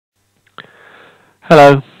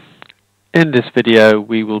Hello. In this video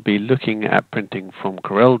we will be looking at printing from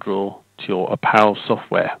CorelDraw to your apparel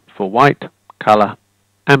software for white, colour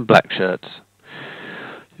and black shirts.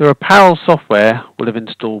 Your apparel software will have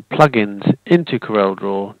installed plugins into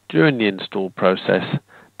CorelDraw during the install process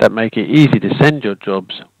that make it easy to send your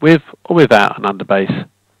jobs with or without an underbase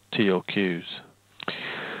to your queues.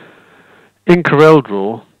 In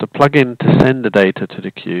CorelDraw, the plugin to send the data to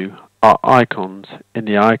the queue are icons in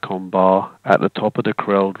the icon bar at the top of the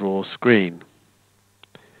CorelDraw screen.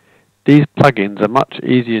 These plugins are much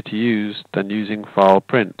easier to use than using file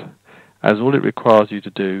print, as all it requires you to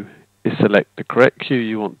do is select the correct queue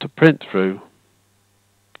you want to print through.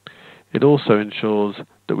 It also ensures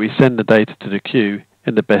that we send the data to the queue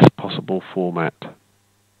in the best possible format.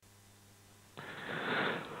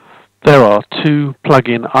 There are two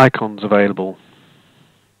plugin icons available: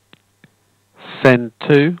 Send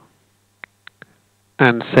To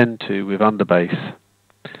and Send To with Underbase.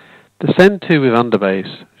 The Send To with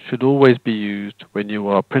Underbase should always be used when you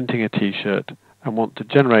are printing a t-shirt and want to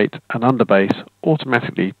generate an underbase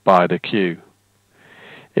automatically by the queue.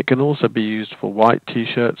 It can also be used for white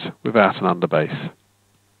t-shirts without an underbase.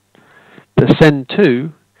 The Send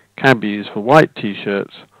To can be used for white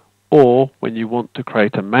t-shirts or when you want to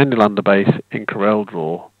create a manual underbase in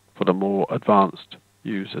CorelDraw for the more advanced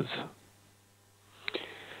users.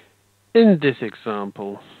 In this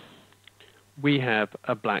example, we have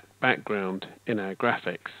a black background in our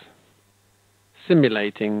graphics,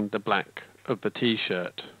 simulating the black of the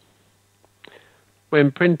t-shirt.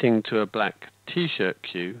 When printing to a black t-shirt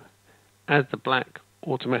queue, as the black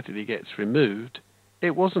automatically gets removed,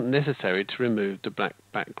 it wasn't necessary to remove the black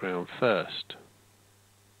background first.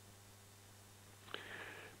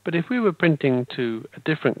 But if we were printing to a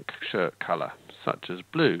different shirt color, such as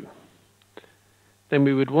blue, then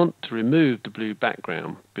we would want to remove the blue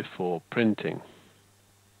background before printing.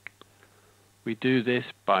 We do this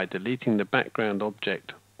by deleting the background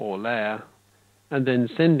object or layer and then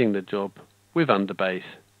sending the job with underbase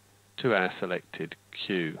to our selected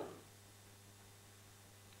queue.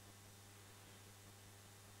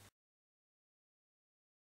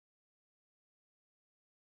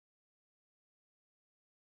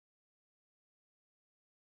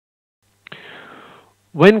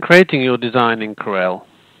 When creating your design in Corel,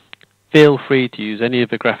 feel free to use any of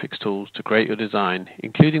the graphics tools to create your design,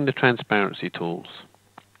 including the transparency tools.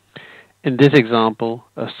 In this example,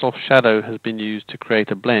 a soft shadow has been used to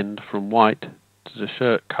create a blend from white to the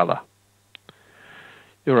shirt color.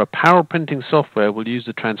 Your apparel printing software will use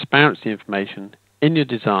the transparency information in your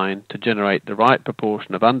design to generate the right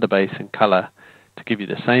proportion of underbase and color to give you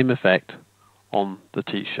the same effect on the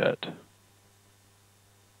t-shirt.